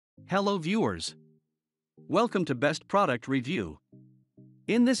Hello viewers. Welcome to Best Product Review.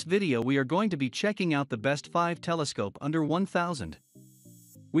 In this video we are going to be checking out the best 5 telescope under 1000.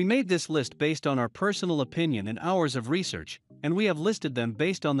 We made this list based on our personal opinion and hours of research, and we have listed them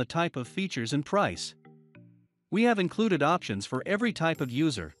based on the type of features and price. We have included options for every type of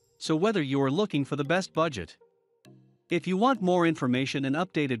user, so whether you are looking for the best budget. If you want more information and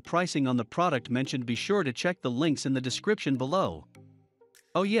updated pricing on the product mentioned, be sure to check the links in the description below.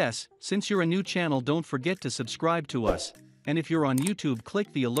 Oh yes, since you're a new channel, don't forget to subscribe to us, and if you're on YouTube, click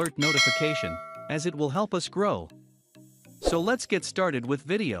the alert notification, as it will help us grow. So let's get started with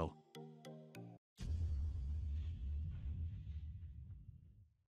video.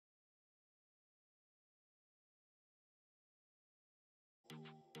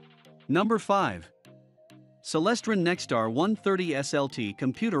 Number 5. Celestron Nexstar 130 SLT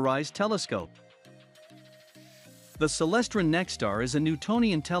Computerized Telescope. The Celestron Nexstar is a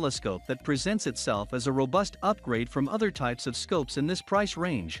Newtonian telescope that presents itself as a robust upgrade from other types of scopes in this price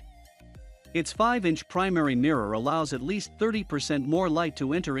range. Its 5-inch primary mirror allows at least 30% more light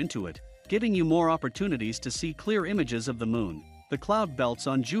to enter into it, giving you more opportunities to see clear images of the Moon, the cloud belts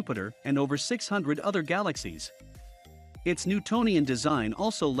on Jupiter, and over 600 other galaxies. Its Newtonian design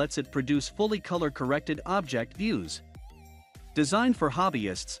also lets it produce fully color-corrected object views. Designed for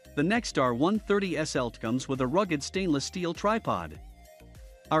hobbyists, the NexStar 130 SLT comes with a rugged stainless steel tripod.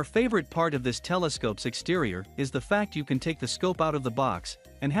 Our favorite part of this telescope's exterior is the fact you can take the scope out of the box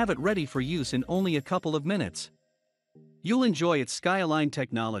and have it ready for use in only a couple of minutes. You'll enjoy its skyline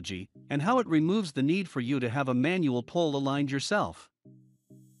technology and how it removes the need for you to have a manual pole aligned yourself.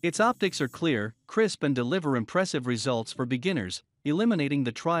 Its optics are clear, crisp, and deliver impressive results for beginners, eliminating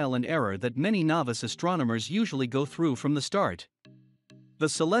the trial and error that many novice astronomers usually go through from the start. The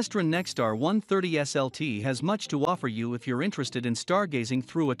Celestron Nexstar 130 SLT has much to offer you if you're interested in stargazing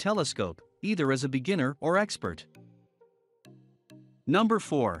through a telescope, either as a beginner or expert. Number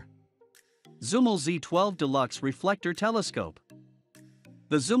 4. Zoomel Z12 Deluxe Reflector Telescope.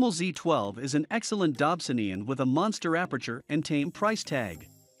 The Zoomel Z12 is an excellent Dobsonian with a monster aperture and tame price tag.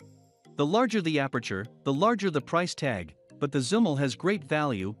 The larger the aperture, the larger the price tag, but the Zoomel has great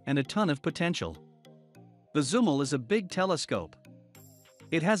value and a ton of potential. The Zoomel is a big telescope.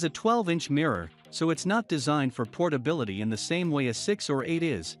 It has a 12-inch mirror, so it's not designed for portability in the same way a 6 or 8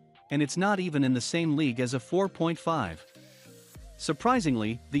 is, and it's not even in the same league as a 4.5.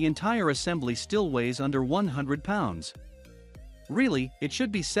 Surprisingly, the entire assembly still weighs under 100 pounds. Really, it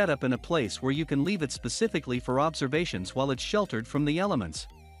should be set up in a place where you can leave it specifically for observations while it's sheltered from the elements.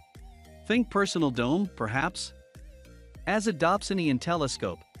 Think personal dome, perhaps? As a Dobsonian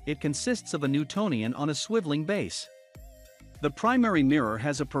telescope, it consists of a Newtonian on a swiveling base. The primary mirror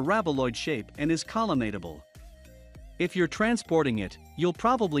has a paraboloid shape and is collimatable. If you're transporting it, you'll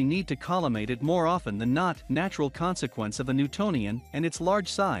probably need to collimate it more often than not, natural consequence of a Newtonian and its large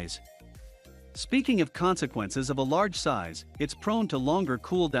size. Speaking of consequences of a large size, it's prone to longer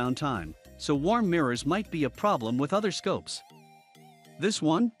cool-down time, so warm mirrors might be a problem with other scopes. This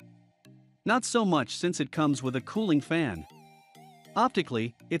one? Not so much, since it comes with a cooling fan.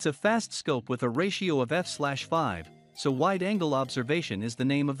 Optically, it's a fast scope with a ratio of f/5, so wide-angle observation is the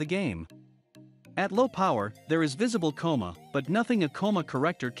name of the game. At low power, there is visible coma, but nothing a coma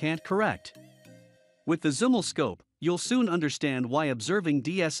corrector can't correct. With the Zoomel scope, you'll soon understand why observing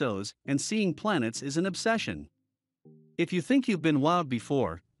DSOs and seeing planets is an obsession. If you think you've been wowed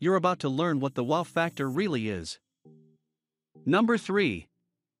before, you're about to learn what the wow factor really is. Number 3.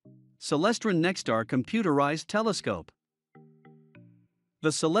 Celestron Nexstar Computerized Telescope. The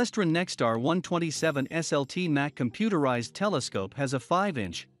Celestron Nexstar 127 SLT Mac Computerized Telescope has a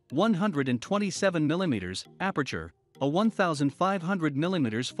 5-inch, 127mm aperture, a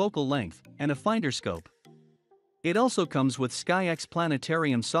 1500mm focal length, and a finder scope. It also comes with SkyX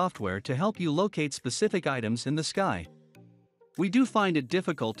Planetarium software to help you locate specific items in the sky. We do find it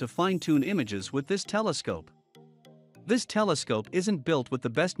difficult to fine-tune images with this telescope. This telescope isn't built with the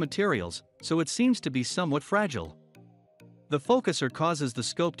best materials, so it seems to be somewhat fragile. The focuser causes the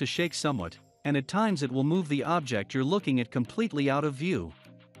scope to shake somewhat, and at times it will move the object you're looking at completely out of view.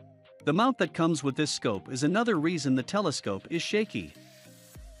 The mount that comes with this scope is another reason the telescope is shaky.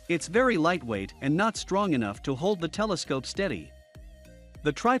 It's very lightweight and not strong enough to hold the telescope steady.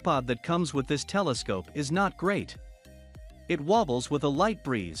 The tripod that comes with this telescope is not great. It wobbles with a light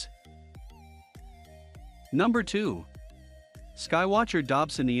breeze. Number 2. Skywatcher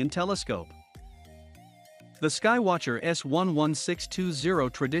Dobsonian Telescope. The Skywatcher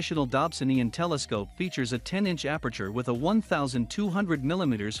S11620 traditional Dobsonian telescope features a 10-inch aperture with a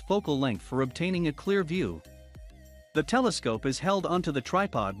 1200mm focal length for obtaining a clear view. The telescope is held onto the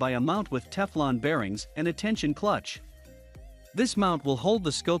tripod by a mount with Teflon bearings and a tension clutch. This mount will hold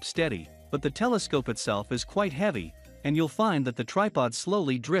the scope steady, but the telescope itself is quite heavy, and you'll find that the tripod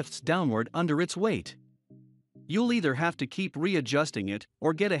slowly drifts downward under its weight. You'll either have to keep readjusting it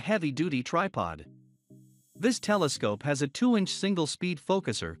or get a heavy-duty tripod. This telescope has a 2-inch single-speed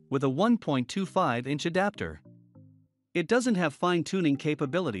focuser with a 1.25-inch adapter. It doesn't have fine-tuning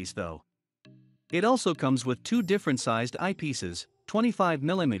capabilities though. It also comes with 2 different sized eyepieces,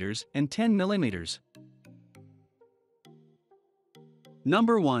 25mm and 10mm.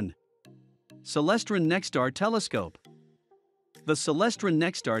 Number 1. Celestron Nexstar Telescope. The Celestron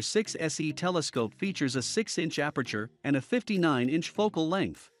Nexstar 6 SE telescope features a 6-inch aperture and a 59-inch focal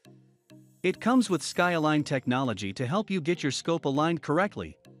length. It comes with sky-align technology to help you get your scope aligned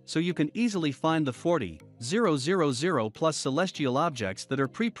correctly, so you can easily find the 40,000 plus celestial objects that are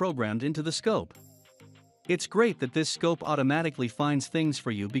pre-programmed into the scope. It's great that this scope automatically finds things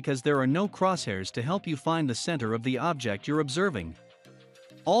for you because there are no crosshairs to help you find the center of the object you're observing.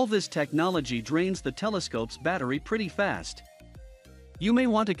 All this technology drains the telescope's battery pretty fast. You may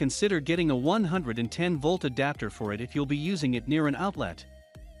want to consider getting a 110-volt adapter for it if you'll be using it near an outlet.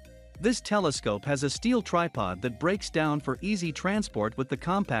 This telescope has a steel tripod that breaks down for easy transport with the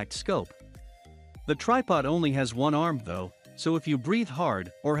compact scope. The tripod only has one arm though, so if you breathe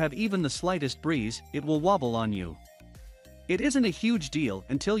hard or have even the slightest breeze, it will wobble on you. It isn't a huge deal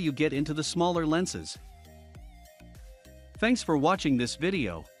until you get into the smaller lenses. Thanks for watching this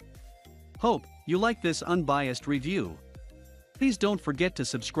video. Hope you like this unbiased review. Please don't forget to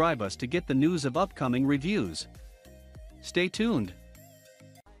subscribe us to get the news of upcoming reviews. Stay tuned.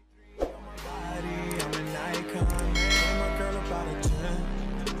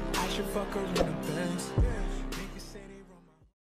 Fuck her